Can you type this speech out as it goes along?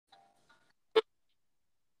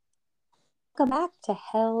Welcome back to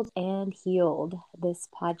Held and Healed. This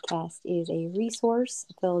podcast is a resource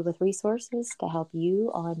filled with resources to help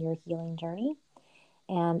you on your healing journey.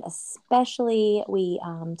 And especially, we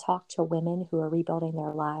talk to women who are rebuilding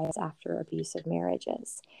their lives after abusive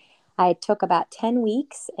marriages. I took about 10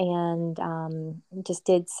 weeks and just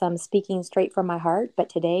did some speaking straight from my heart. But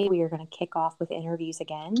today we are going to kick off with interviews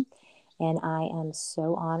again. And I am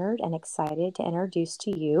so honored and excited to introduce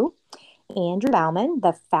to you Andrew Bauman,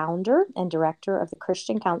 the founder and director of the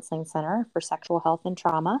Christian Counseling Center for Sexual Health and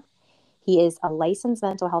Trauma. He is a licensed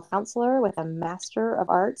mental health counselor with a Master of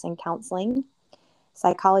Arts in Counseling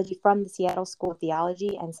Psychology from the Seattle School of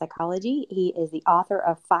Theology and Psychology. He is the author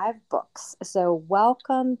of 5 books. So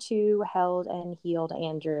welcome to Held and Healed,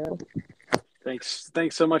 Andrew. Thanks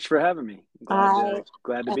so much for having me. Glad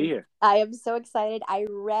to be here. I am so excited. I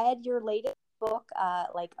read your latest book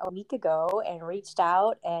like a week ago and reached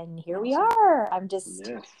out, and here we are. I'm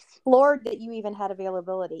just floored that you even had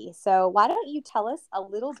availability. So why don't you tell us a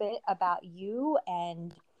little bit about you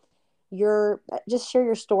and just share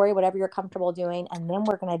your story, whatever you're comfortable doing, and then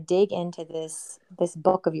we're going to dig into this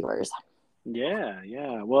book of yours.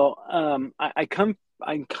 Yeah. Well, I come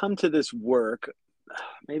to this work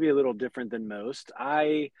maybe a little different than most.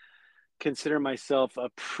 I consider myself a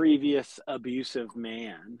previous abusive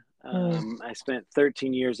man. I spent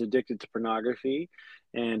 13 years addicted to pornography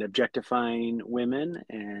and objectifying women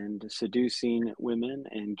and seducing women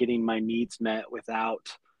and getting my needs met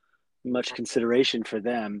without much consideration for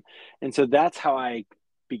them. And so that's how I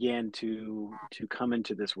began to come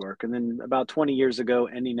into this work. And then about 20 years ago,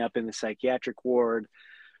 ending up in the psychiatric ward,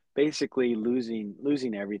 basically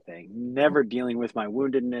losing everything, never dealing with my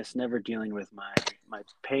woundedness, never dealing with my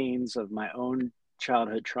pains of my own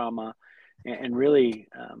childhood trauma, and really,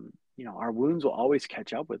 our wounds will always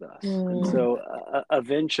catch up with us. And so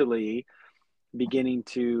eventually beginning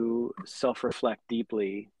to self-reflect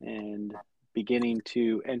deeply and beginning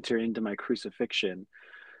to enter into my crucifixion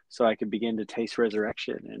so I could begin to taste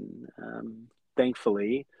resurrection. And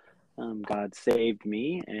thankfully, God saved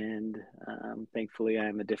me, and thankfully I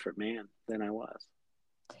am a different man than I was.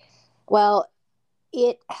 Well,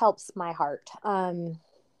 it helps my heart.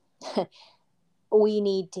 We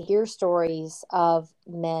need to hear stories of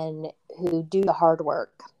men who do the hard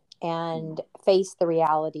work and face the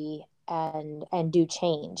reality and do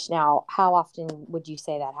change. Now, how often would you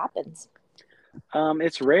say that happens?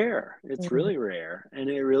 It's rare. It's really rare, and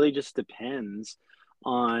it really just depends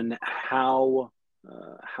on how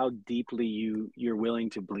deeply you're willing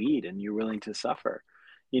to bleed and you're willing to suffer.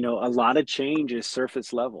 A lot of change is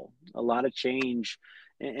surface level. A lot of change,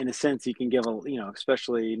 in a sense, you can give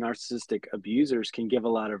especially narcissistic abusers can give a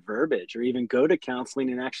lot of verbiage, or even go to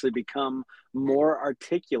counseling and actually become more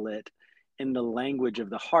articulate in the language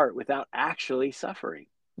of the heart without actually suffering.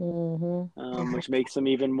 Which makes them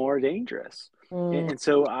even more dangerous. And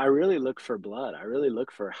so I really look for blood. I really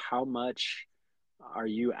look for how much are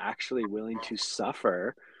you actually willing to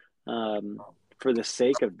suffer for the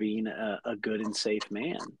sake of being a good and safe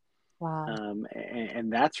man. Wow.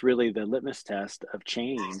 And that's really the litmus test of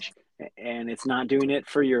change. And it's not doing it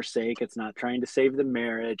for your sake. It's not trying to save the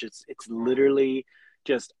marriage. It's literally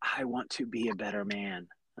just, I want to be a better man.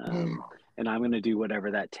 And I'm going to do whatever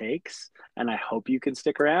that takes. And I hope you can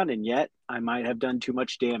stick around. And yet I might have done too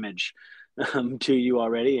much damage to you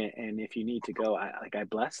already. And if you need to go, I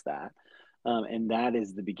bless that. And that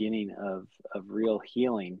is the beginning of real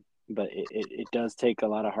healing. But it does take a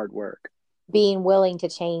lot of hard work. Being willing to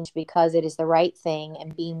change because it is the right thing,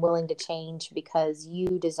 and being willing to change because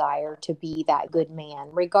you desire to be that good man,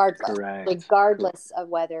 regardless. Correct. Regardless of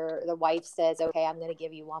whether the wife says, okay, I'm going to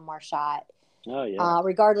give you one more shot. Oh, yeah.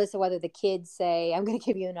 Regardless of whether the kids say, I'm going to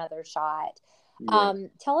give you another shot. Yeah.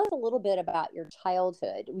 Tell us a little bit about your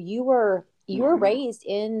childhood. You were raised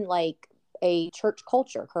in like a church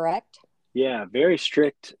culture, correct? Yeah, very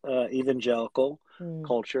strict evangelical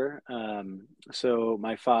culture. So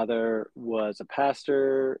my father was a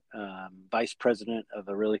pastor, vice president of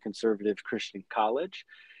a really conservative Christian college.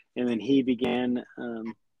 And then he began,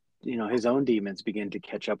 his own demons began to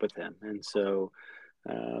catch up with him. And so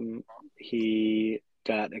he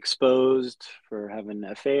got exposed for having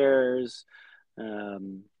affairs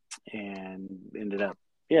and ended up,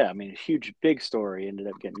 a huge, big story, ended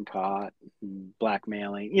up getting caught, and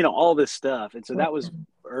blackmailing, all this stuff. And so that was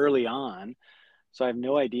early on. So I have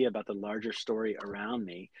no idea about the larger story around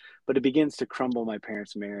me, but it begins to crumble my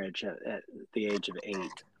parents' marriage at the age of 8.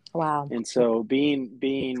 Wow. And so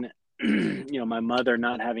being, my mother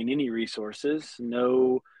not having any resources,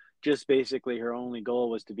 just basically her only goal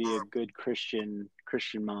was to be a good Christian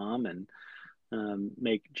mom. And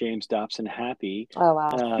make James Dobson happy. Oh,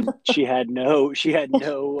 wow. She had no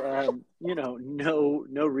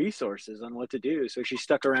resources on what to do. So she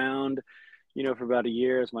stuck around, for about a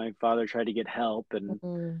year as my father tried to get help and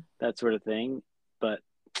Mm, that sort of thing. But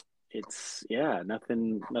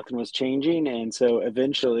nothing was changing. And so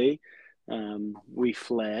eventually, we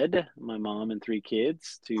fled, my mom and three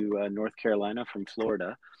kids, to North Carolina from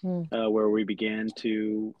Florida, mm, where we began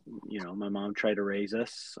to, my mom tried to raise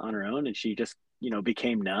us on her own, and she just,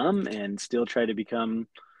 became numb and still tried to become,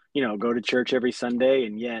 go to church every Sunday.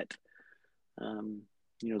 And yet, um,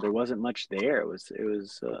 there wasn't much there. It was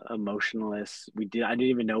emotionless. I didn't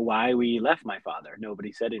even know why we left my father.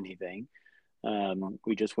 Nobody said anything.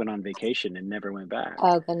 We just went on vacation and never went back.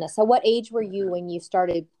 oh, goodness. So what age were you when you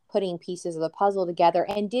started putting pieces of the puzzle together?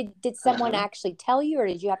 And did someone Uh-huh. actually tell you, or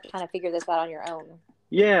did you have to kind of figure this out on your own?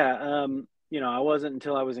 Yeah. I wasn't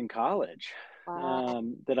until I was in college, Wow.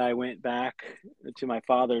 that I went back to my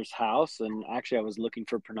father's house, and actually I was looking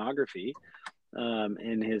for pornography,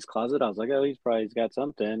 in his closet. I was like, oh, he's got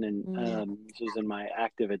something. And, Mm, this was in my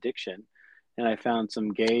active addiction. And I found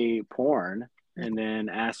some gay porn, and then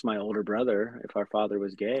asked my older brother if our father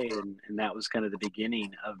was gay. And that was kind of the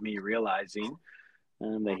beginning of me realizing,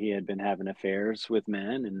 that he had been having affairs with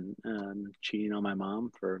men and, cheating on my mom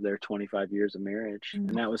for their 25 years of marriage. And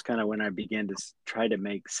mm, that was kind of when I began to try to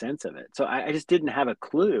make sense of it. So I just didn't have a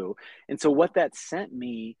clue. And so what that sent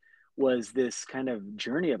me was this kind of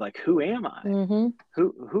journey of like, who am I?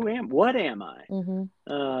 mm-hmm, What am I? mm-hmm.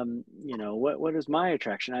 What is my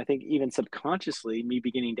attraction? I think even subconsciously, me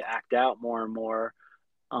beginning to act out more and more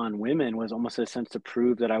on women was almost a sense to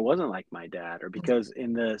prove that I wasn't like my dad, or because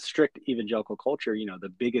in the strict evangelical culture, the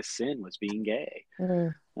biggest sin was being gay.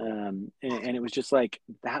 Mm. And it was just like,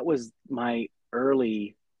 that was my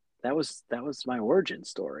early, that was my origin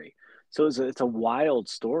story. So it's a wild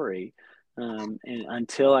story. And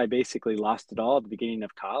until I basically lost it all at the beginning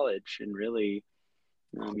of college and really,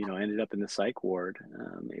 ended up in the psych ward,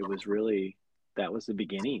 it was really, that was the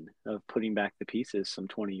beginning of putting back the pieces some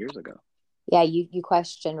 20 years ago. Yeah, you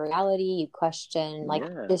question reality, you question like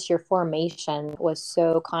Yeah, just your formation was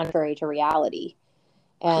so contrary to reality.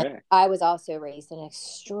 And correct. I was also raised in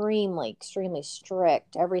extremely, extremely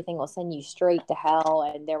strict. Everything will send you straight to hell.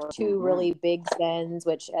 And there were two Hmm. really big sins,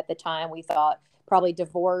 which at the time we thought probably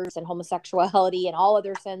divorce and homosexuality, and all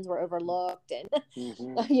other sins were overlooked. And,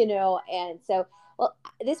 Hmm. and so, well,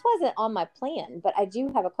 this wasn't on my plan, but I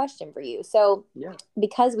do have a question for you. So, Yeah.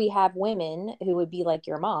 because we have women who would be like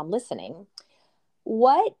your mom listening,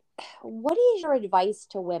 what what is your advice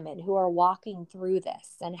to women who are walking through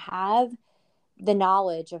this and have the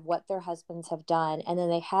knowledge of what their husbands have done, and then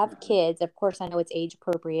they have Uh-huh. kids? Of course, I know it's age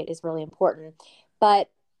appropriate is really important,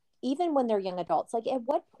 but even when they're young adults, like at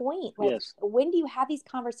what point, like Yes. when do you have these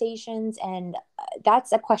conversations? And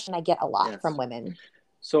that's a question I get a lot from Yes. women.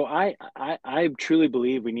 So I truly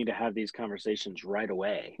believe we need to have these conversations right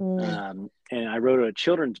away. Mm, And I wrote a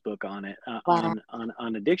children's book on it, wow.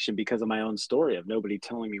 on addiction, because of my own story of nobody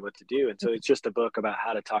telling me what to do. And so it's just a book about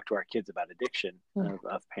how to talk to our kids about addiction Mm,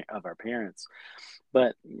 of our parents.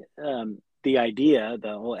 But, the idea,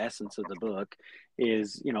 the whole essence of the book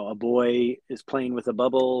is, a boy is playing with a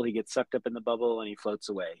bubble. He gets sucked up in the bubble and he floats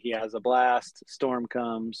away. He has a blast. Storm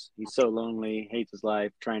comes. He's so lonely, hates his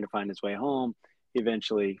life, trying to find his way home. He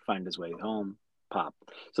eventually find his way home. Pop.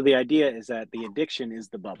 So the idea is that the addiction is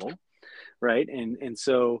the bubble, right? And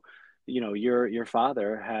so, your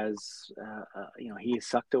father has, he is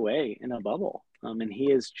sucked away in a bubble, and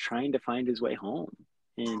he is trying to find his way home,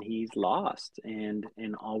 and he's lost, and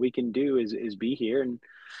all we can do is be here. And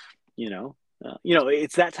you know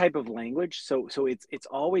it's that type of language. So it's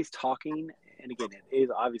always talking. And again, it is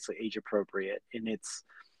obviously age appropriate, and it's,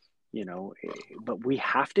 but we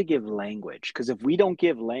have to give language, because if we don't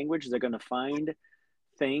give language, they're going to find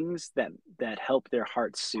things that help their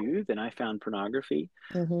heart soothe. And I found pornography.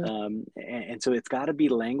 mm-hmm, And so it's got to be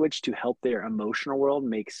language to help their emotional world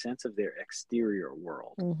make sense of their exterior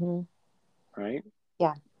world, mm-hmm. right?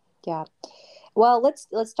 Yeah, yeah. Well,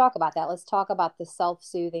 let's talk about that. Let's talk about the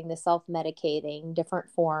self-soothing, the self-medicating, different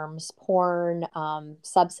forms, porn,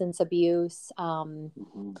 substance abuse. Hmm.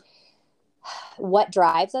 What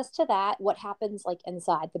drives us to that? What happens like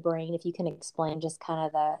inside the brain? If you can explain just kind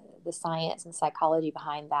of the science and psychology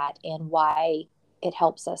behind that, and why it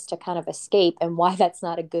helps us to kind of escape, and why that's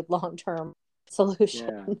not a good long-term solution.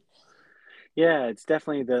 Yeah. Yeah, it's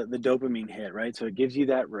definitely the dopamine hit, right? So it gives you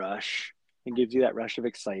that rush. It gives you that rush of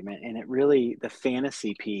excitement. And it really, the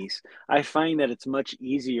fantasy piece, I find that it's much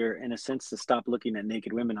easier in a sense to stop looking at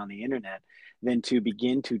naked women on the internet than to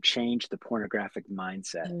begin to change the pornographic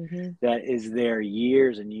mindset Mm-hmm. that is there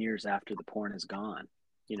years and years after the porn is gone.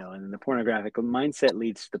 And the pornographic mindset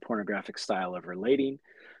leads to the pornographic style of relating,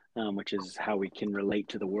 which is how we can relate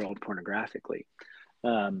to the world pornographically.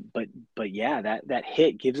 But yeah, that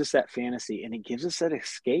hit gives us that fantasy, and it gives us that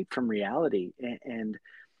escape from reality, and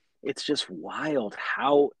it's just wild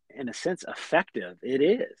how, in a sense, effective it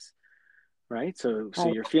is. Right. So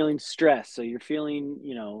Right. you're feeling stress. So you're feeling,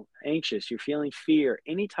 anxious. You're feeling fear,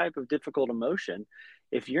 any type of difficult emotion.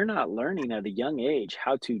 If you're not learning at a young age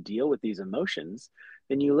how to deal with these emotions,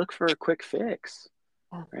 then you look for a quick fix,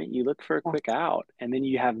 Yeah. right? You look for a Yeah. quick out, and then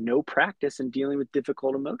you have no practice in dealing with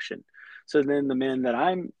difficult emotion. So then the men that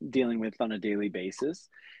I'm dealing with on a daily basis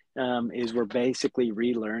is we're basically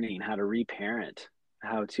relearning how to reparent,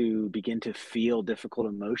 how to begin to feel difficult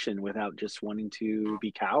emotion without just wanting to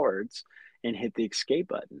be cowards and hit the escape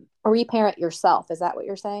button. Or reparent yourself. Is that what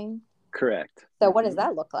you're saying? Correct. So what does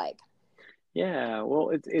that look like? Yeah, well,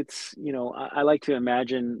 it's I like to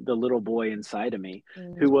imagine the little boy inside of me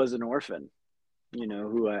Mm. who was an orphan,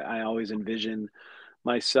 who I always envision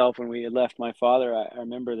myself when we had left my father. I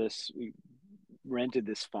remember this. We rented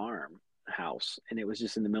this farm house, and it was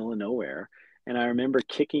just in the middle of nowhere. And I remember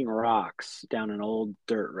kicking rocks down an old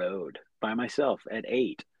dirt road by myself at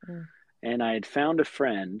 8. Mm. And I had found a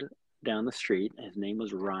friend down the street. His name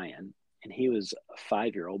was Ryan, and he was a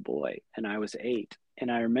 5-year-old boy, and I was 8.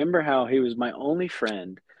 And I remember how he was my only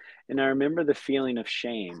friend. And I remember the feeling of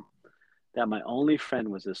shame that my only friend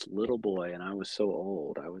was this little boy, and I was so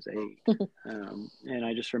old. I was 8. And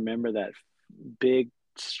I just remember that big,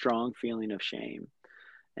 strong feeling of shame.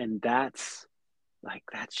 And that's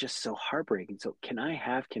just so heartbreaking. So can I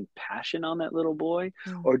have compassion on that little boy,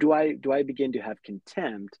 Mm. or do I begin to have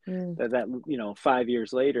contempt Mm. that 5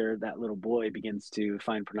 years later that little boy begins to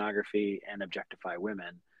find pornography and objectify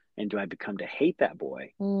women, and do I become to hate that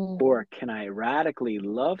boy, Mm. or can I radically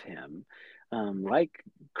love him, like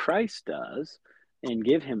Christ does, and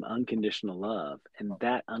give him unconditional love, and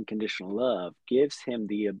that unconditional love gives him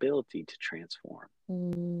the ability to transform.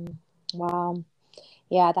 Mm. Wow.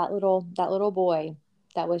 Yeah, that little boy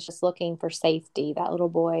that was just looking for safety, that little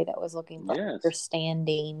boy that was looking for Yes.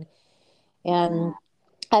 understanding. Mm-hmm. And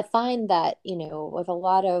I find that, with a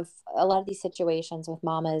lot of these situations with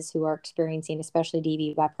mamas who are experiencing, especially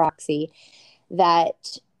DV by proxy,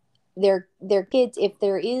 that their kids, if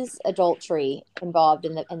there is adultery involved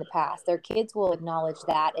in the past, their kids will acknowledge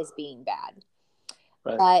that as being bad,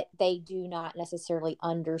 Right. but they do not necessarily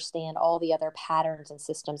understand all the other patterns and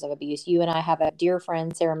systems of abuse. You and I have a dear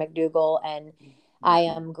friend, Sarah McDougall, and I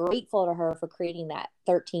Mm-hmm. am grateful to her for creating that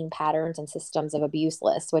 13 patterns and systems of abuse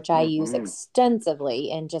list, which I use Mm-hmm. extensively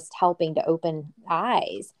in just helping to open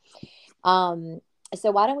eyes. Um, so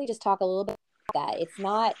why don't we just talk a little bit about that? It's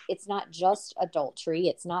not just adultery,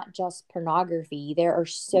 it's not just pornography. There are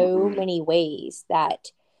so Mm-hmm. many ways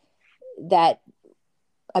that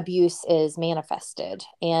abuse is manifested.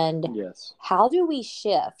 And Yes. how do we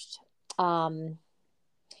shift? Um,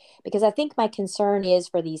 because I think my concern is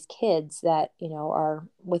for these kids that, are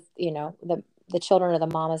with, the children of the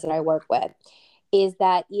mamas that I work with, is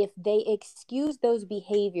that if they excuse those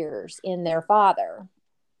behaviors in their father,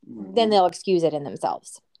 then Mm-hmm. they'll excuse it in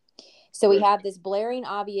themselves. So we Right. have this blaring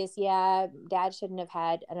obvious, yeah, dad shouldn't have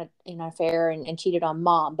had an affair and cheated on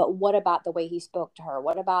mom. But what about the way he spoke to her?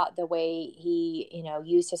 What about the way he,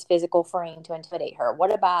 used his physical frame to intimidate her?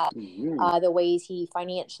 What about Mm-hmm. the ways he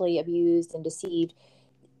financially abused and deceived?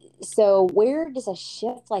 So where does a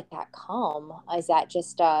shift like that come? Is that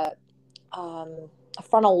just a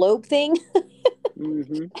frontal lobe thing?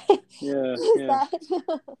 Mm-hmm. Yeah. Is Yeah.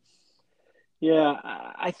 that? Yeah.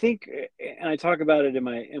 I think, and I talk about it in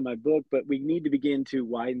my book, but we need to begin to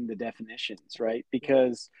widen the definitions, right?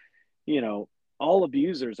 Because you know all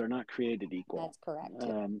abusers are not created equal. That's correct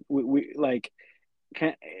too. We like,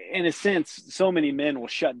 can, in a sense, so many men will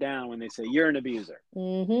shut down when they say you're an abuser,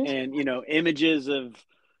 Mm-hmm. and images of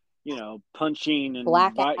punching and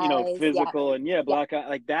Black eyes. Yeah. physical and yeah, Yeah. black eye,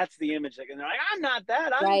 like that's the image. Like, and they're like, I'm not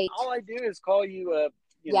that. I'm Right. all I do is call you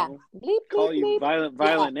Yeah. Bleep, bleep, call you bleep. Yeah.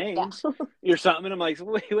 violent Yeah. names or something. And I'm like,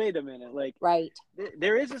 wait a minute. Like, Right.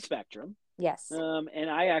 there is a spectrum. Yes. And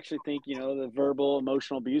I actually think the verbal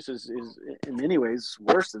emotional abuse is in many ways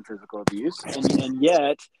worse than physical abuse, and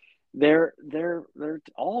yet they're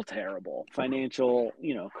all terrible. Financial,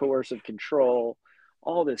 coercive control,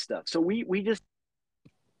 all this stuff. So we just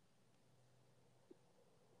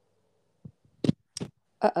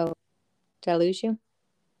Uh-oh. Did I lose you?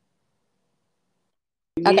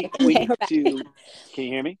 Okay. We Okay. need We're back. to. Can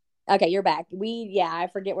you hear me? Okay. You're back. I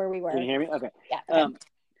forget where we Can you were. hear me? Okay. Yeah. Okay.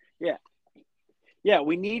 Yeah. Yeah,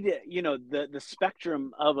 we need, the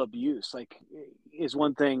spectrum of abuse, like, is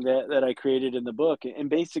one thing that I created in the book, and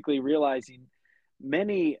basically realizing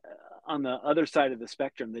many, on the other side of the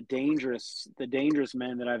spectrum, the dangerous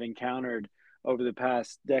men that I've encountered over the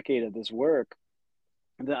past decade of this work,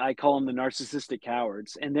 that I call them the narcissistic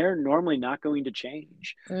cowards, and they're normally not going to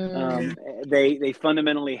change. Mm, They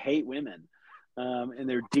fundamentally hate women, and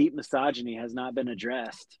their deep misogyny has not been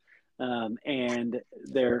addressed, and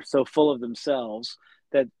they're so full of themselves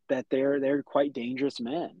that they're quite dangerous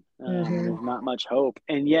men. And mm-hmm. there's not much hope,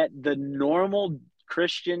 and yet the normal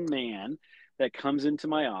Christian man that comes into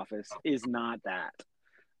my office is not that.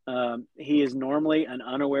 He is normally an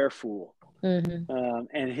unaware fool, Mm-hmm.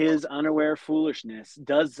 and his unaware foolishness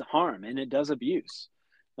does harm and it does abuse.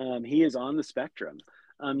 He is on the spectrum,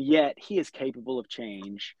 yet he is capable of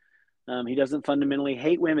change. He doesn't fundamentally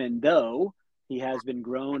hate women, though he has been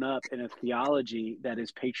grown up in a theology that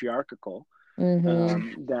is patriarchal,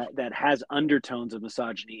 Mm-hmm. that has undertones of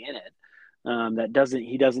misogyny in it. That doesn't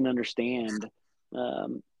He doesn't understand,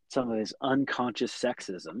 some of his unconscious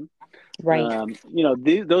sexism. Right.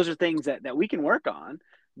 Those are things that we can work on,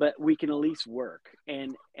 but we can at least work.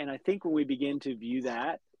 And I think when we begin to view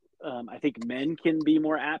that, I think men can be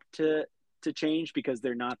more apt to change, because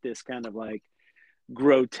they're not this kind of like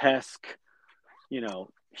grotesque,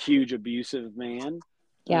 huge abusive man.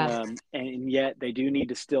 Yeah. And yet they do need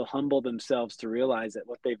to still humble themselves to realize that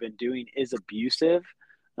what they've been doing is abusive,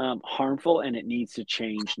 harmful, and it needs to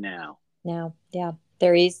change now. Now, yeah,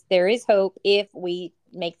 there is hope if we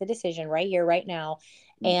make the decision right here, right now,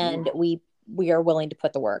 Mm-hmm. and we are willing to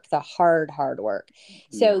put the work, the hard work.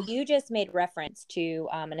 So Yes. you just made reference to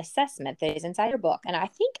an assessment that is inside your book, and I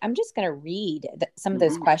think I'm just going to read some of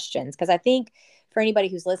those Mm-hmm. questions, because I think for anybody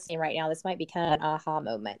who's listening right now, this might be kind of an aha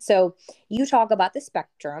moment. So you talk about the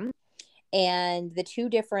spectrum and the two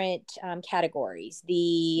different categories.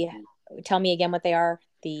 Mm-hmm. Tell me again what they are.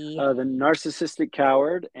 The The narcissistic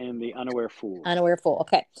coward and the unaware fool. unaware fool.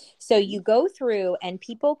 Okay. So Mm-hmm. you go through and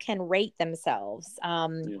people can rate themselves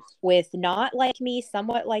Yes. with not like me,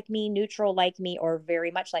 somewhat like me, neutral like me, or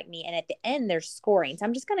very much like me. And at the end, there's scoring. So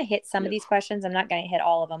I'm just going to hit some of Yes. these questions. I'm not going to hit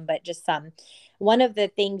all of them, but just some. One of the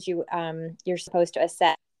things you're supposed to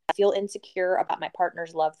assess: I feel insecure about my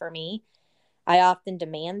partner's love for me. I often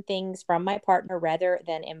demand things from my partner rather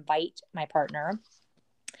than invite my partner.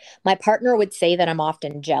 My partner would say that I'm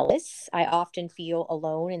often jealous. I often feel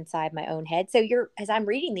alone inside my own head. So as I'm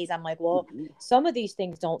reading these, I'm like, well, Mm-hmm. some of these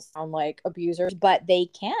things don't sound like abusers, but they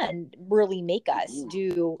can really make us Mm-hmm.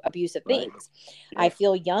 do abusive Right. things. I Yes.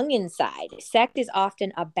 feel young inside. Sex is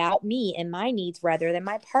often about me and my needs rather than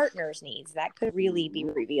my partner's needs. That could really be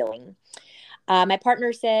Mm-hmm. revealing. My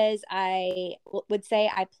partner says I would say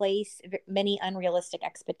I place many unrealistic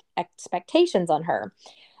expectations on her.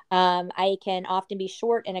 I can often be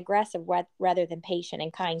short and aggressive rather than patient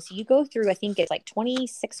and kind. So you go through, I think it's like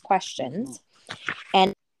 26 Mm-hmm. questions.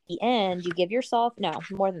 And at the end, you give yourself, no,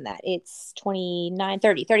 more than that. It's 29,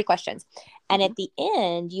 30 questions. And Mm-hmm. at the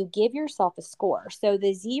end, you give yourself a score. So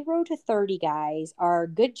the 0 to 30 guys are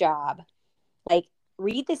good job. Like,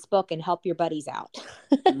 read this book and help your buddies out.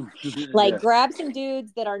 Like, Yes. grab some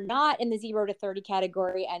dudes that are not in the 0 to 30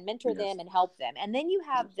 category and mentor Yes. them and help them. And then you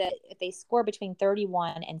have Yes. if they score between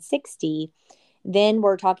 31 and 60, then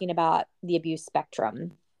we're talking about the abuse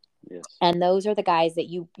spectrum. Yes. And those are the guys that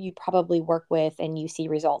you probably work with and you see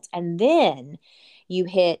results. And then you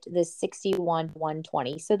hit the 61 to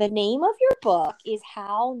 120. So the name of your book is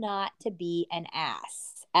How Not to Be an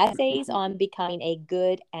Ass: Essays on Becoming a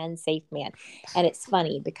Good and Safe Man. And it's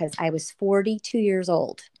funny because I was 42 years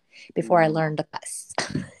old before I Mm-hmm. learned to cuss.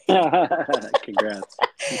 Congrats.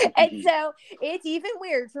 And so it's even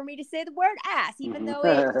weird for me to say the word ass, even though it,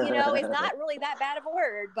 is There not really that bad of a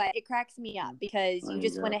word, but it cracks me up because you you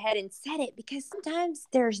just went go. ahead and said it, because sometimes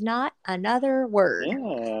there's not another word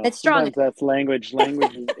Yeah. that's strong. Sometimes that's language.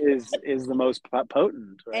 Language is the most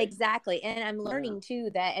potent, right? Exactly. And I'm Yeah. learning too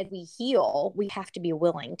that as we heal, we have to be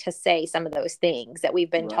willing to say some of those things that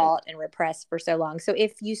we've been Right. taught and repressed for so long. So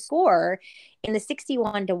if you score in the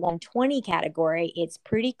 61 to 120 category, it's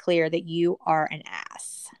pretty clear that you are an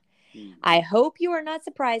ass. Mm-hmm. I hope you are not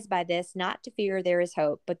surprised by this. Not to fear, there is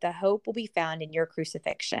hope, but the hope will be found in your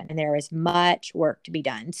crucifixion, and there is much work to be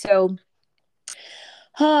done. So,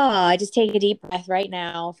 I just take a deep breath right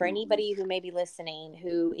now for Mm-hmm. anybody who may be listening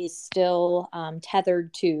who is still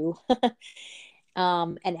tethered to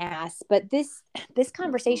an ass. But this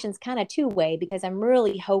conversation is kind of two-way, because I'm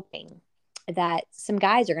really hoping that some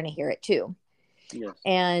guys are going to hear it too. Yes.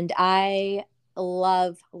 And I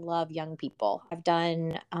love young people. I've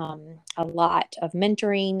done a lot of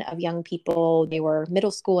mentoring of young people. They were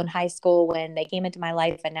middle school and high school when they came into my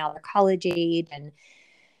life, and now they're college age. And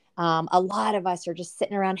a lot of us are just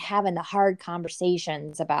sitting around having the hard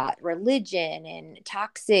conversations about religion and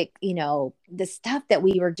toxic, the stuff that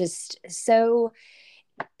we were just so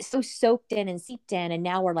soaked in and seeped in. And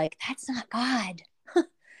now we're like, that's not God.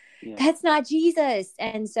 Yeah. That's not Jesus.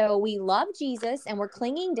 And so we love Jesus and we're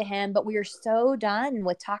clinging to him, but we are so done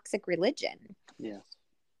with toxic religion. Yes.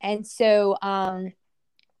 And so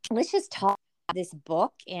let's just talk about this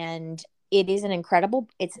book. And it's an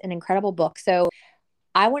incredible book. So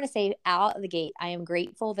I want to say out of the gate, I am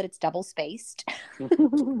grateful that it's double spaced.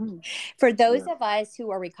 For those of us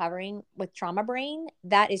who are recovering with trauma brain,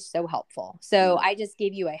 that is so helpful. So I just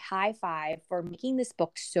give you a high five for making this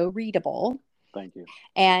book so readable. Thank you.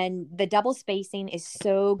 And the double spacing is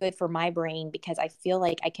so good for my brain because I feel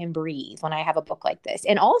like I can breathe when I have a book like this.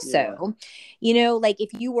 And also, like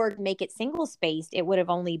if you were to make it single spaced, it would have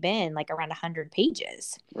only been like around 100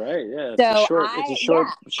 pages. Right. Yeah. So it's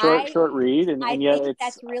a short read. And yet it's,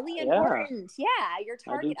 that's really important. Yeah. Your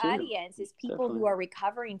target audience is people who are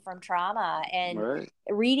recovering from trauma, and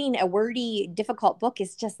reading a wordy, difficult book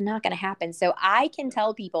is just not going to happen. So I can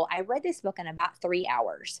tell people I read this book in about 3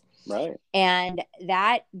 hours. Right. And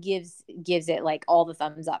that gives it like all the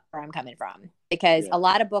thumbs up where I'm coming from, because a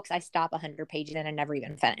lot of books I stop 100 pages in and never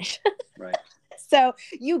even finish. Right. So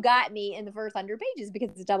you got me in the first 100 pages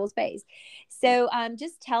because it's double spaced. So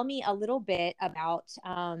just tell me a little bit about,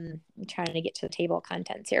 I'm trying to get to the table of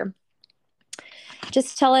contents here.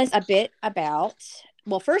 Just tell us a bit about,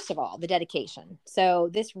 well, first of all, the dedication.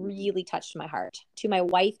 So this really touched my heart. To my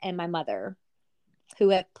wife and my mother, who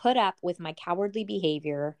have put up with my cowardly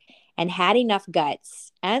behavior and had enough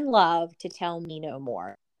guts and love to tell me no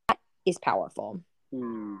more. That is powerful.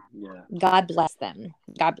 Yeah. God bless them.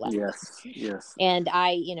 God bless them. Yes. And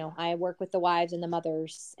I work with the wives and the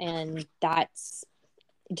mothers, and that's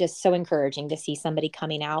just so encouraging to see somebody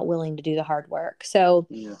coming out willing to do the hard work. So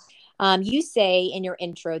you say in your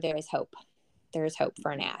intro, there is hope. There is hope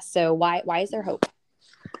for an ass. So why is there hope?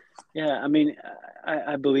 Yeah. I mean,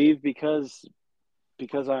 I believe because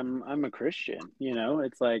I'm a Christian,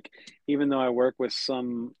 it's like, even though I work with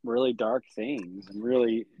some really dark things and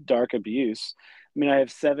really dark abuse, I mean, I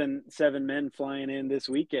have seven men flying in this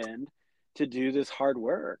weekend to do this hard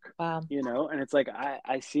work. Wow. And it's like,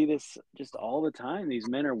 I see this just all the time. These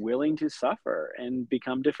men are willing to suffer and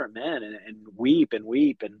become different men and weep and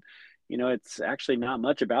weep. And, it's actually not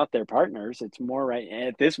much about their partners. It's more right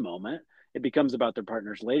at this moment. It becomes about their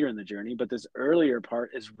partners later in the journey. But this earlier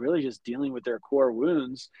part is really just dealing with their core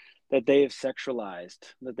wounds that they have sexualized,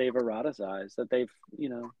 that they've eroticized, that they've,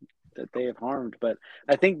 that they have harmed. But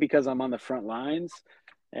I think because I'm on the front lines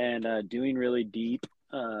and doing really deep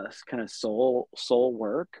kind of soul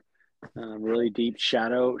work, really deep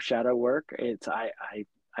shadow work, it's I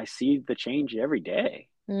see the change every day.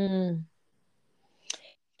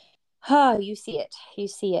 Oh, you see it.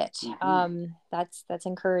 Mm-hmm. That's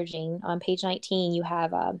encouraging. On page 19, you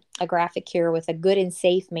have a graphic here with a good and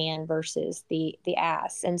safe man versus the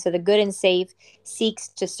ass. And so the good and safe seeks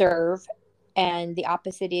to serve, and the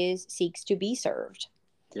opposite is seeks to be served.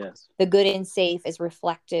 Yes. The good and safe is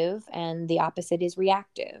reflective, and the opposite is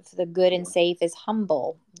reactive. The good and safe is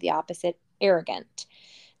humble, the opposite arrogant.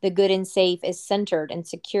 The good and safe is centered and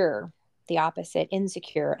secure, the opposite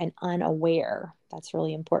insecure and unaware. That's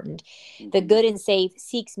really important. Mm-hmm. The good and safe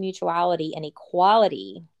seeks mutuality and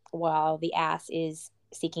equality, while the ass is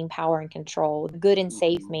seeking power and control. The good and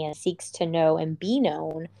safe man seeks to know and be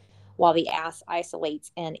known, while the ass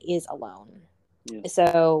isolates and is alone. Yes.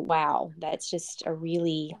 So, wow, that's just a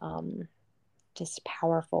really just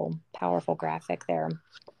powerful graphic there.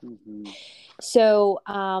 Mm-hmm. So,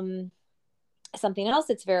 something else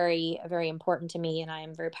that's very, very important to me and I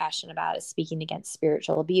am very passionate about is speaking against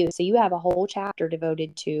spiritual abuse. So you have a whole chapter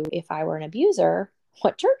devoted to, if I were an abuser,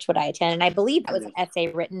 what church would I attend? And I believe that was an essay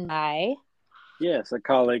written by... Yes, a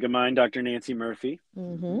colleague of mine, Dr. Nancy Murphy.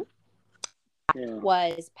 Mm-hmm. Yeah.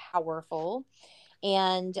 Was powerful.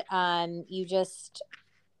 And you just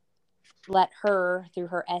let her, through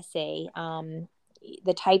her essay,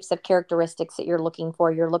 the types of characteristics that you're looking for.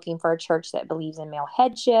 You're looking for a church that believes in male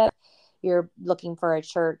headship. You're looking for a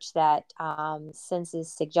church that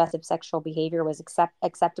senses suggestive sexual behavior was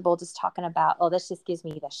acceptable. Just talking about, this just gives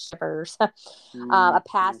me the shivers. A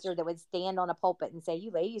pastor that would stand on a pulpit and say,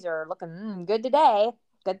 "You ladies are looking good today.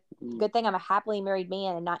 Good thing I'm a happily married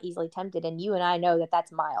man and not easily tempted." And you and I know that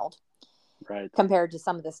that's mild, right, compared to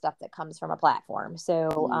some of the stuff that comes from a platform.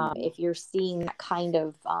 So if you're seeing that kind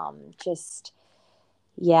of just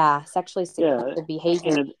Yeah, sexually Yeah, suggestive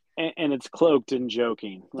behavior. and it's cloaked in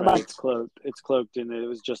joking, right? Right. It's cloaked in it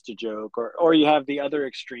was just a joke, or you have the other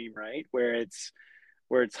extreme, right, where it's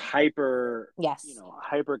hyper, Yes.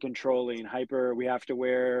 hyper controlling, hyper. We have to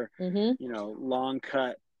wear, Mm-hmm. long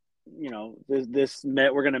cut. We're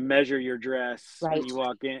going to measure your dress when Right. you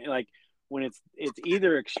walk in. Like when it's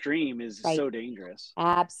either extreme is Right. so dangerous.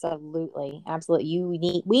 Absolutely.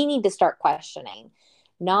 Absolutely. We need to start questioning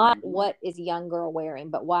not Hmm. what is a young girl wearing,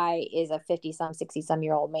 but why is a 50 some, 60 some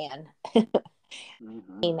year old man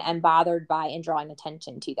Hmm. and bothered by and drawing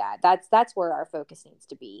attention to that. That's where our focus needs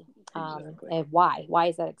to be. Exactly. And why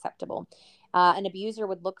is that acceptable? An abuser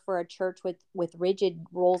would look for a church with rigid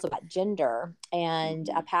rules about gender, and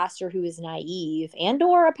a Hmm. pastor who is naive, and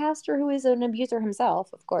or a pastor who is an abuser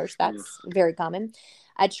himself. Of course, Yes. that's very common.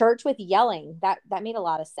 A church with yelling, that made a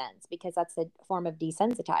lot of sense because that's a form of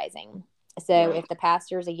desensitizing. So Right. if the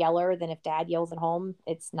pastor is a yeller, then if dad yells at home,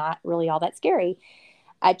 it's not really all that scary.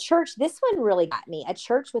 A church, this one really got me, a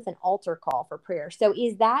church with an altar call for prayer. So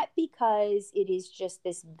is that because it is just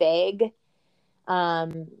this vague,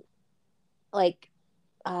 um, like,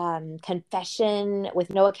 confession with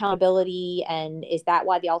no accountability? And is that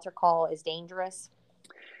why the altar call is dangerous?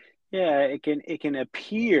 Yeah, it can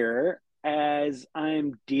appear as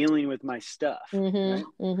I'm dealing with my stuff, right?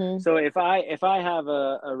 Mm-hmm. Mm-hmm. So if I have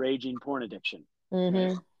a raging porn addiction, right?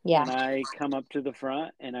 Mm-hmm. Yeah. And I come up to the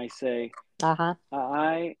front and I say, Uh-huh.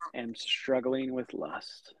 I am struggling with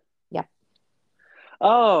lust. Yep.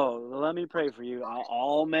 Oh, let me pray for you.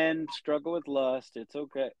 All men struggle with lust. It's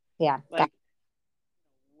okay. Yeah. Like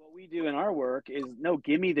what we do in our work is no,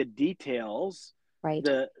 give me the details, Right.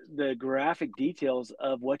 the graphic details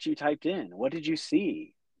of what you typed in. What did you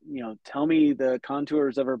see? Tell me the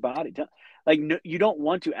contours of her body. Like no, you don't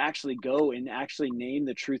want to actually go and actually name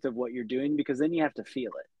the truth of what you're doing because then you have to feel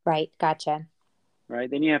it, Right. Gotcha. right?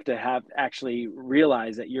 Then you have to have actually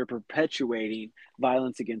realize that you're perpetuating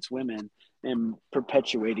violence against women and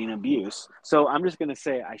perpetuating abuse. So I'm just going to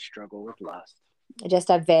say I struggle with lust. Just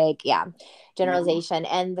a vague, yeah, Hmm. generalization.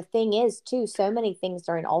 And the thing is, too, so many things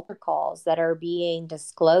during altar calls that are being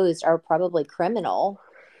disclosed are probably criminal.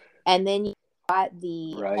 And then you got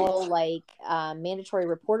the Right. whole like mandatory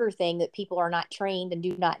reporter thing that people are not trained and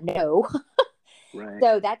do not know. Right.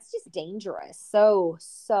 So that's just dangerous.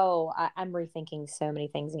 I'm rethinking so many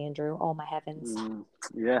things, Andrew. Oh my heavens. Mm,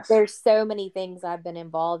 yes. There's so many things I've been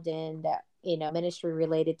involved in that, ministry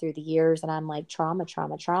related through the years. And I'm like, trauma,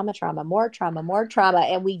 trauma, trauma, trauma, more trauma, more trauma.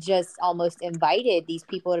 And we just almost invited these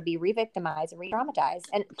people to be re victimized and re traumatized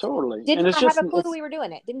and Totally. did And it's not have just a clue it's we were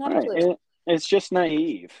doing it. Didn't have a right. clue. It's just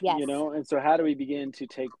naive, Yes. And so how do we begin to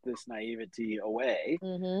take this naivety away,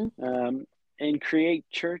 Mm-hmm. um, and create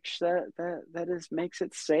church that is makes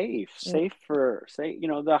it safe for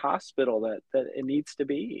the hospital that it needs to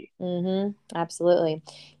be. Mm-hmm. Absolutely.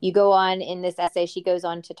 You go on in this essay, she goes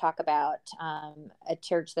on to talk about a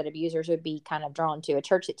church that abusers would be kind of drawn to, a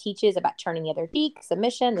church that teaches about turning the other cheek,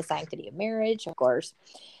 submission, the sanctity of marriage, of course,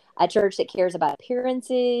 a church that cares about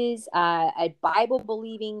appearances, a Bible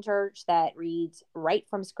believing church that reads right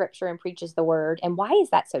from scripture and preaches the word. And why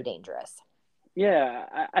is that so dangerous?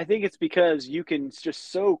 Yeah, I think it's because you can just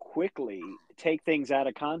so quickly take things out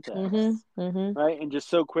of Mm-hmm. context, Mm-hmm. right? And just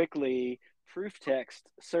so quickly proof text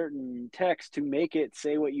certain text to make it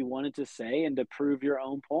say what you wanted to say and to prove your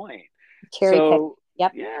own point. Cherry pick. So,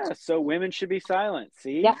 Yep. yeah, so women should be silent.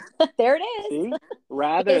 Yep. See? There it is. See?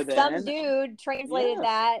 Rather Because some than, dude translated yes,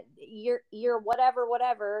 that you're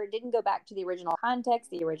whatever didn't go back to the original context,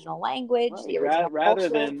 the original language, right. the original Rather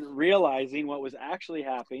culture. than realizing what was actually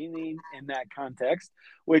happening in that context,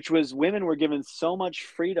 which was women were given so much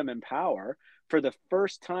freedom and power for the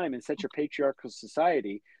first time in such a patriarchal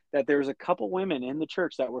society that there was a couple women in the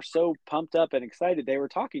church that were so pumped up and excited they were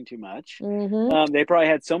talking too much. Mm-hmm. They probably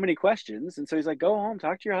had so many questions, and so he's like, "Go home,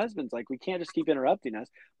 talk to your husbands. Like, we can't just keep interrupting us."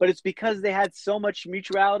 But it's because they had so much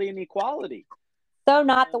mutuality and equality. So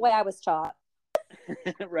not the way I was taught.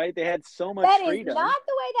 Right? They had so much That is not freedom, the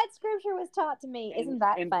way that scripture was taught to me. and Isn't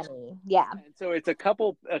that and funny? Yeah. and so it's a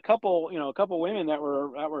couple women that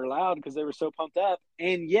were allowed because they were so pumped up,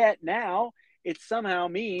 and yet now it somehow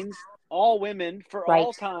means all women for Right.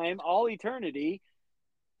 all time, all eternity,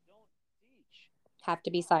 don't teach, Have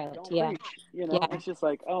to be silent. don't Yeah. preach. Yeah. It's just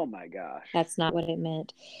like, oh my gosh. That's not what it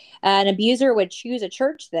meant. An abuser would choose a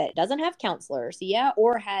church that doesn't have counselors, yeah,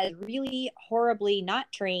 or has really horribly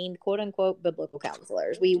not trained, quote unquote, biblical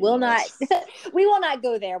counselors. We will not, Yes. we will not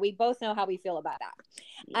go there. We both know how we feel about that.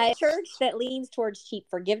 A Yes. church that leans towards cheap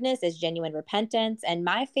forgiveness is genuine repentance. And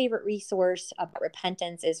my favorite resource about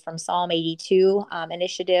repentance is from Psalm 82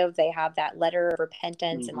 initiative. They have that letter of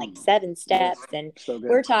repentance and like 7 Yes. steps. And So good.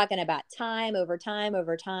 we're talking about time over time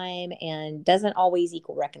over time, and doesn't always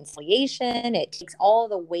equal reconciliation. It takes all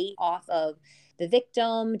the weight off of the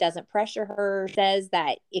victim, doesn't pressure her, says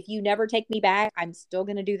that if you never take me back, I'm still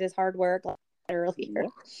going to do this hard work like I said earlier.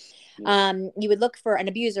 You would look for an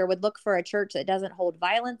abuser would look for a church that doesn't hold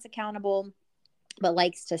violence accountable, but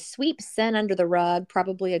likes to sweep sin under the rug.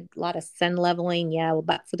 Probably a lot of sin leveling. Yeah, well,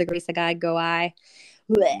 but for the grace of God, go I.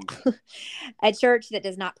 A church that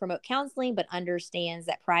does not promote counseling, but understands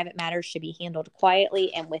that private matters should be handled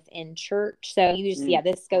quietly and within church. So you just,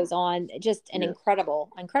 this goes on. Just an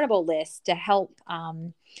incredible list to help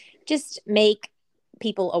just make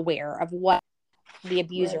people aware of what the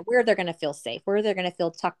abuser, where they're going to feel safe, where they're going to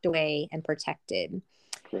feel tucked away and protected.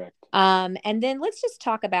 Correct. And then let's just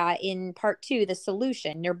talk about in part 2, the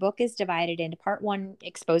solution. Your book is divided into part 1,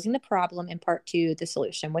 exposing the problem, and part 2, the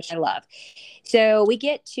solution, which I love. So we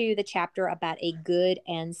get to the chapter about a good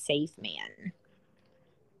and safe man.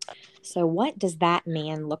 So what does that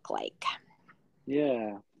man look like?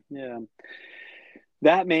 Yeah.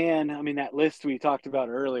 That man, I mean, that list we talked about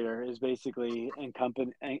earlier is basically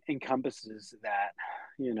encompasses that,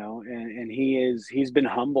 and he's been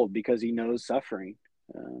humbled because he knows suffering.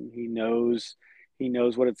 He knows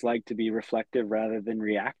what it's like to be reflective rather than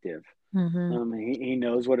reactive. Mm-hmm. He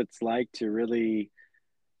knows what it's like to really,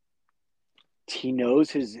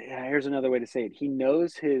 here's another way to say it. He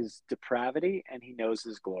knows his depravity and he knows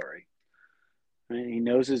his glory. Right? He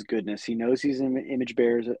knows his goodness. He knows he's an image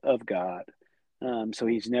bearer of God. So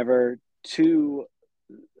he's never too,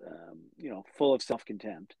 full of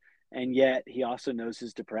self-contempt. And yet he also knows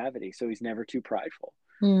his depravity. So he's never too prideful.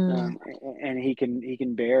 And he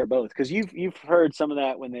can bear both. Because you've heard some of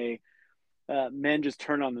that when men just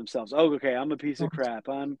turn on themselves. Oh, okay, I'm a piece of crap.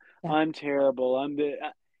 I'm terrible. And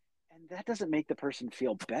that doesn't make the person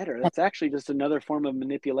feel better. That's actually just another form of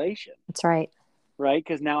manipulation. That's right. Right?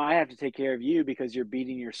 Because now I have to take care of you because you're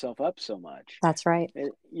beating yourself up so much. That's right.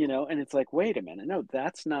 And it's like, wait a minute. No,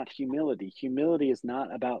 that's not humility. Humility is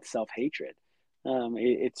not about self-hatred.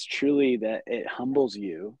 It's truly that it humbles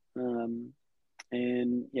you. And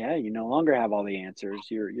you no longer have all the answers.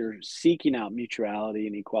 You're seeking out mutuality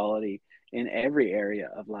and equality in every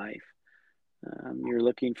area of life. You're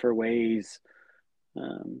looking for ways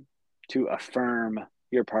to affirm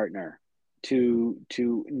your partner, to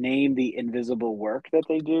name the invisible work that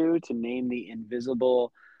they do, to name the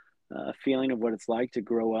invisible feeling of what it's like to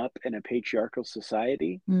grow up in a patriarchal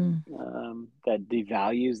society that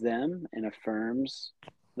devalues them and affirms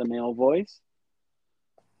the male voice.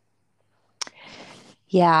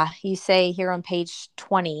 Yeah, you say here on page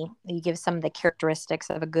 20, you give some of the characteristics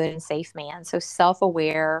of a good and safe man. So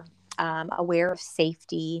self-aware, aware of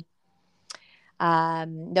safety,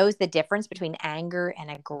 knows the difference between anger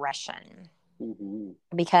and aggression. Mm-hmm.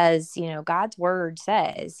 Because, God's word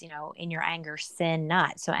says, in your anger, sin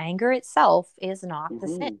not. So anger itself is not the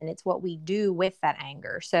sin. It's what we do with that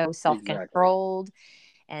anger. So self-controlled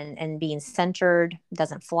and being centered,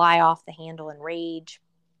 doesn't fly off the handle in rage.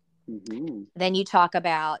 Then you talk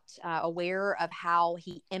about aware of how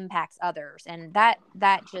he impacts others. And that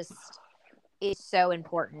just is so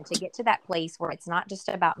important to get to that place where it's not just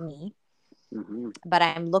about me, but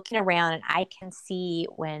I'm looking around and I can see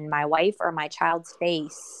when my wife or my child's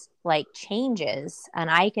face like changes, and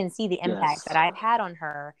I can see the impact that I've had on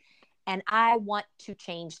her. And I want to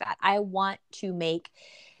change that. I want to make...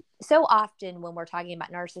 So often when we're talking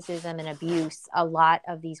about narcissism and abuse, a lot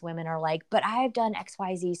of these women are like, but I've done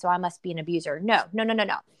XYZ, so I must be an abuser. No.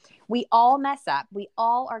 We all mess up. We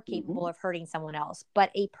all are capable of hurting someone else.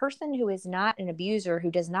 But a person who is not an abuser,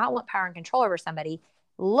 who does not want power and control over somebody,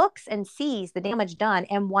 looks and sees the damage done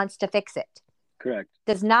and wants to fix it. Correct.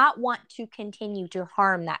 Does not want to continue to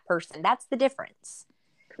harm that person. That's the difference.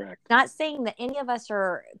 Correct. Not saying that any of us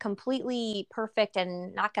are completely perfect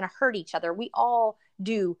and not going to hurt each other. We all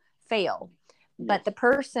do fail. But the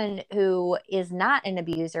person who is not an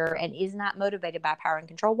abuser and is not motivated by power and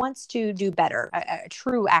control wants to do better, a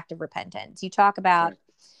true act of repentance. You talk about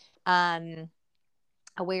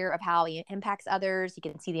aware of how he impacts others. You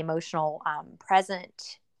can see the emotional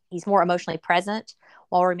present. He's more emotionally present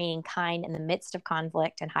while remaining kind in the midst of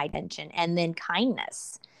conflict and high tension. And then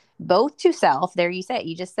kindness, both to self. There you said,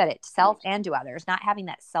 you just said it, self and to others, not having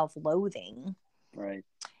that self-loathing. Right.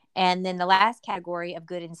 And then the last category of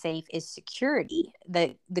good and safe is security.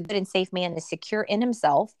 The good and safe man is secure in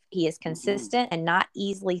himself. He is consistent and not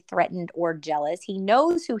easily threatened or jealous. He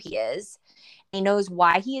knows who he is. He knows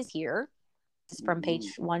why he is here. This is from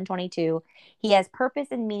page 122. He has purpose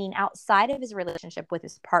and meaning outside of his relationship with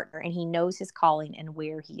his partner, and he knows his calling and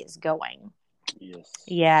where he is going. Yes.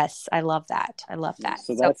 Yes, I love that. I love that.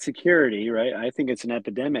 So that's security, right? I think it's an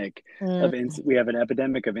epidemic mm-hmm. we have an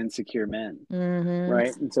epidemic of insecure men,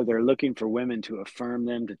 right? And so they're looking for women to affirm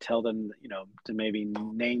them, to tell them, to maybe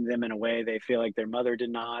name them in a way they feel like their mother did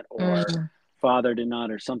not, or father did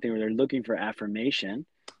not, or something, where they're looking for affirmation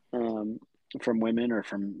from women, or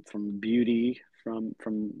from beauty, from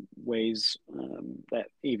ways that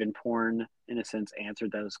even porn, in a sense,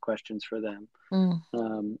 answered those questions for them.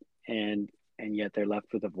 And yet they're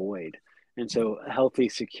left with a void. And so healthy,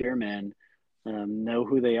 secure men know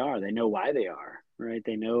who they are. They know why they are, right?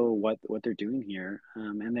 They know what they're doing here,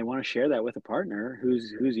 and they want to share that with a partner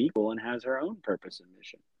who's equal and has her own purpose and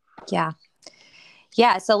mission.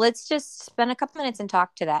 Yeah. So let's just spend a couple minutes and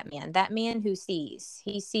talk to that man who sees,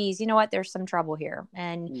 you know what, there's some trouble here.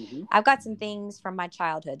 And I've got some things from my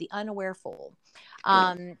childhood, the unaware fool.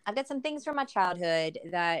 I've got some things from my childhood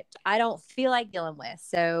that I don't feel like dealing with.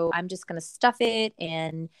 So I'm just going to stuff it,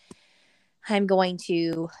 and I'm going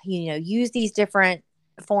to, use these different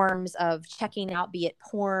forms of checking out, be it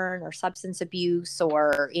porn or substance abuse,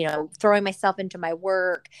 or, throwing myself into my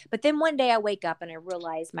work. But then one day I wake up and I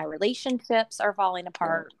realize my relationships are falling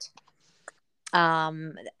apart.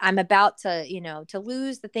 I'm about to, to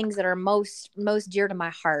lose the things that are most dear to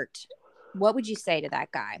my heart. What would you say to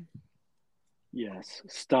that guy? Yes.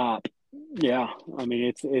 Stop. Yeah. I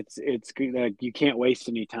mean, it's like, you can't waste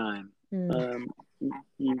any time. You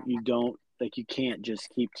don't, like, you can't just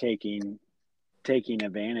keep taking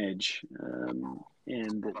advantage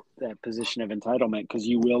and that position of entitlement, because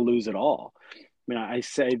you will lose it all. I mean, I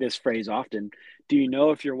say this phrase often. Do you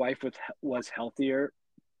know if your wife was healthier,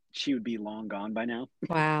 she would be long gone by now?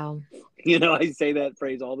 Wow. I say that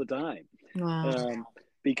phrase all the time. Wow.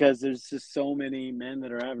 Because there's just so many men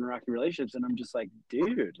that are having rocky relationships, and I'm just like,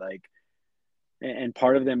 dude, like, and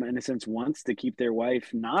part of them, in a sense, wants to keep their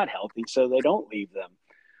wife not healthy so they don't leave them.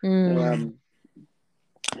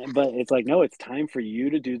 But it's like, no, it's time for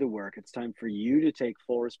you to do the work. It's time for you to take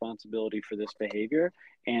full responsibility for this behavior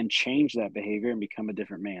and change that behavior and become a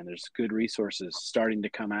different man. There's good resources starting to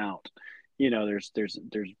come out. There's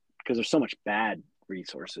because there's so much bad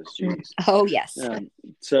resources. Geez. Oh, yes.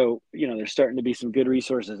 So, there's starting to be some good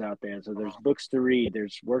resources out there. So there's books to read.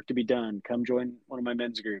 There's work to be done. Come join one of my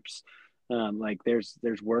men's groups.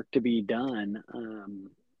 There's work to be done.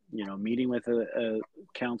 Meeting with a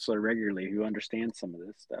counselor regularly who understands some of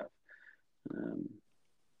this stuff.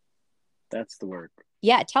 That's the work.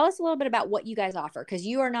 Yeah. Tell us a little bit about what you guys offer, because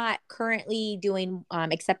you are not currently doing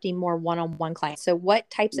accepting more one-on-one clients. So what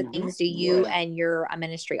types of things do you and your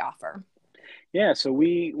ministry offer? Yeah. So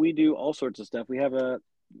we do all sorts of stuff. We have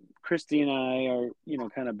Christy and I are,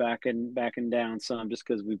 kind of backing down some, just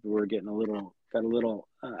because we were getting a little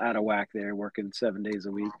out of whack there, working 7 days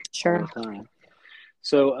a week all the time.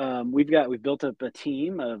 So we've built up a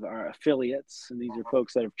team of our affiliates, and these are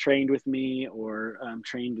folks that have trained with me or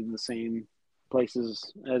trained in the same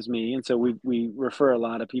places as me. And so we refer a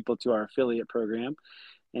lot of people to our affiliate program.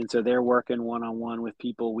 And so they're working one-on-one with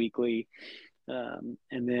people weekly. And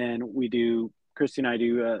then Christy and I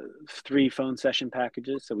do 3 phone session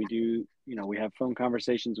packages. So we do, we have phone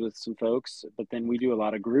conversations with some folks, but then we do a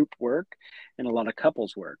lot of group work and a lot of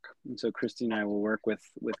couples work. And so Christy and I will work with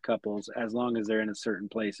couples as long as they're in a certain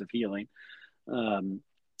place of healing.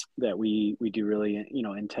 That we do really,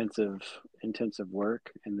 intensive work.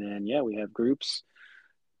 And then, we have groups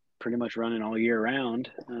pretty much running all year round.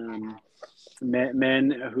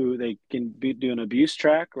 Men who they can do an abuse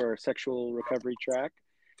track or a sexual recovery track.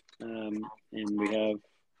 And we have,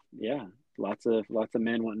 lots of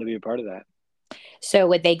men wanting to be a part of that. So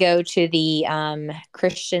would they go to the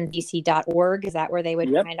christiancc.org? Is that where they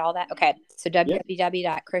would find all that? Okay. So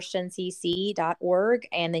www.christiancc.org.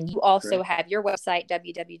 And then you also have your website,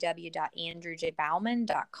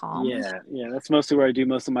 www.andrewjbauman.com. Yeah. That's mostly where I do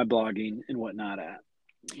most of my blogging and whatnot at.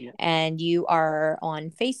 Yeah. And you are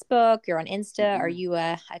on Facebook, you're on Insta. Are you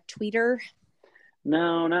a tweeter?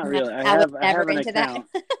 No, not really. I have an account.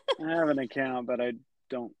 I have an account, but I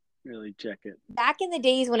don't really check it. Back in the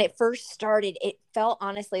days when it first started, it felt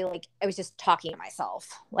honestly like I was just talking to myself.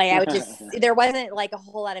 Like I would there wasn't like a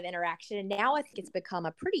whole lot of interaction. And now I think it's become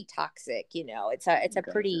a pretty toxic, it's a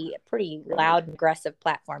pretty loud and aggressive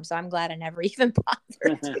platform. So I'm glad I never even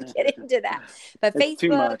bothered to get into that. But it's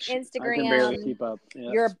Facebook, Instagram, I can barely keep up.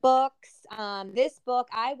 Yeah. Your books, this book,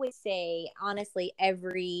 I would say, honestly,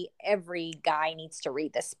 every guy needs to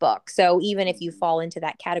read this book. So even if you fall into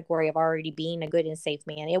that category of already being a good and safe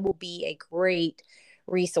man, it will be a great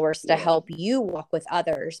resource to help you walk with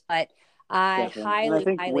others. But I Definitely. And I highly,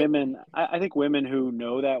 think highly, women, I think women who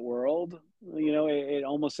know that world, it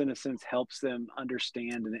almost in a sense helps them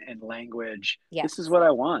understand in language. This is yes, what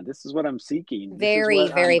I want. This is what I'm seeking. This is very, what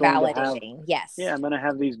I'm very going to have. validating. Yes. Yeah, I'm going to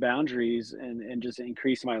have these boundaries and just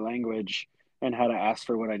increase my language and how to ask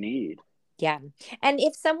for what I need. Yeah. And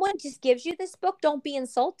if someone just gives you this book, don't be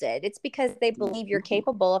insulted. It's because they believe you're Mhm.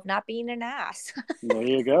 capable of not being an ass. There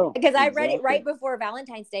you go. Because I read it right Exactly. before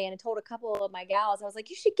Valentine's Day and I told a couple of my gals, I was like,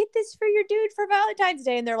 you should get this for your dude for Valentine's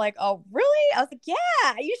Day. And they're like, oh, really? I was like,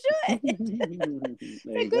 yeah, you should. There It's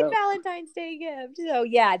a you good go. Valentine's Day gift. So,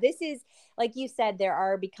 yeah, this is, like you said, there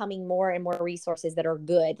are becoming more and more resources that are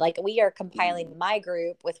good. Like we are compiling my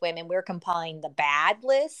group with women, we're compiling the bad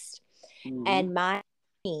list. Mm-hmm. And my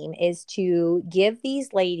team is to give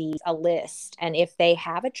these ladies a list. And if they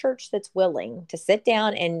have a church that's willing to sit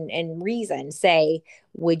down and reason, say,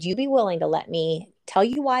 would you be willing to let me tell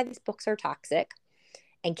you why these books are toxic?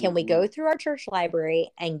 And can we Mm-hmm. go through our church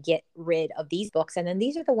library and get rid of these books? And then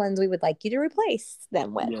these are the ones we would like you to replace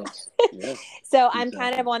them with. Yes. Yes. So I'm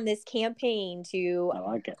kind Exactly. of on this campaign to I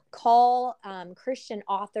like it. call Christian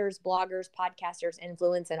authors, bloggers, podcasters,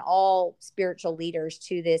 influence, and all spiritual leaders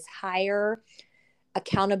to this higher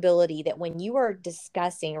accountability that when you are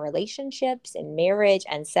discussing relationships and marriage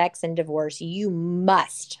and sex and divorce, you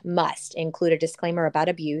must include a disclaimer about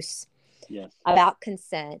abuse, Yes. about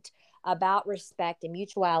consent, about respect and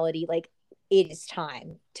mutuality. Like, it is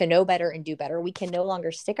time to know better and do better. We can no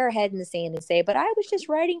longer stick our head in the sand and say, but I was just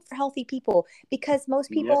writing for healthy people, because most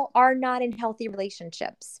Yep. people are not in healthy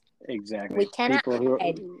relationships. We Exactly. cannot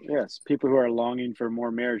hide. People who are longing for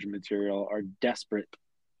more marriage material are desperate,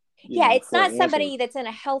 Yeah, it's for not answers. somebody that's in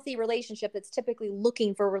a healthy relationship that's typically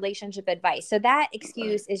looking for relationship advice. So that Right.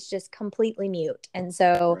 excuse is just completely mute. And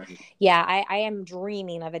so, Right. yeah, I am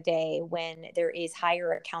dreaming of a day when there is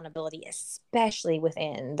higher accountability, especially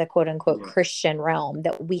within the quote unquote Yes. Christian realm,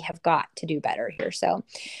 that we have got to do better here. So,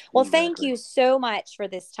 well, thank Exactly. you so much for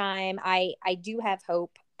this time. I do have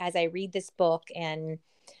hope as I read this book, and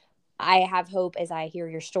I have hope as I hear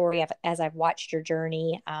your story, as I've watched your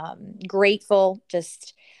journey. Grateful.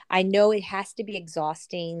 Just, I know it has to be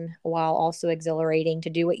exhausting while also exhilarating to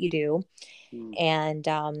do what you do. Mm.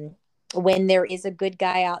 And when there is a good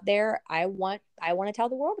guy out there, I want to tell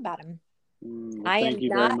the world about him. Well, I thank am you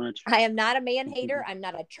very not much. I am not a man hater. I'm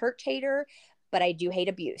not a church hater, but I do hate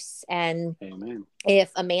abuse. And Amen.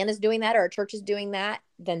 if a man is doing that or a church is doing that,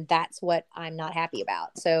 then that's what I'm not happy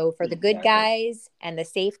about. So for the good Exactly. guys and the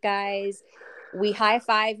safe guys, we high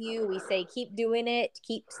five you. We say, keep doing it.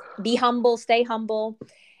 Be humble, stay humble,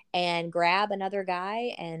 and grab another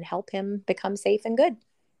guy and help him become safe and good.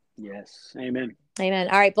 Yes. Amen. Amen.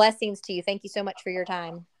 All right. Blessings to you. Thank you so much for your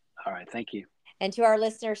time. All right. Thank you. And to our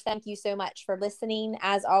listeners, thank you so much for listening.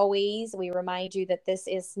 As always, we remind you that this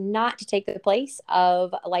is not to take the place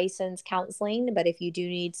of licensed counseling, but if you do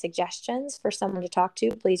need suggestions for someone to talk to,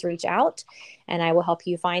 please reach out and I will help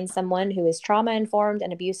you find someone who is trauma informed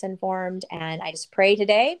and abuse informed. And I just pray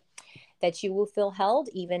today that you will feel held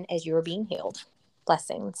even as you are being healed.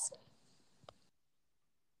 Blessings.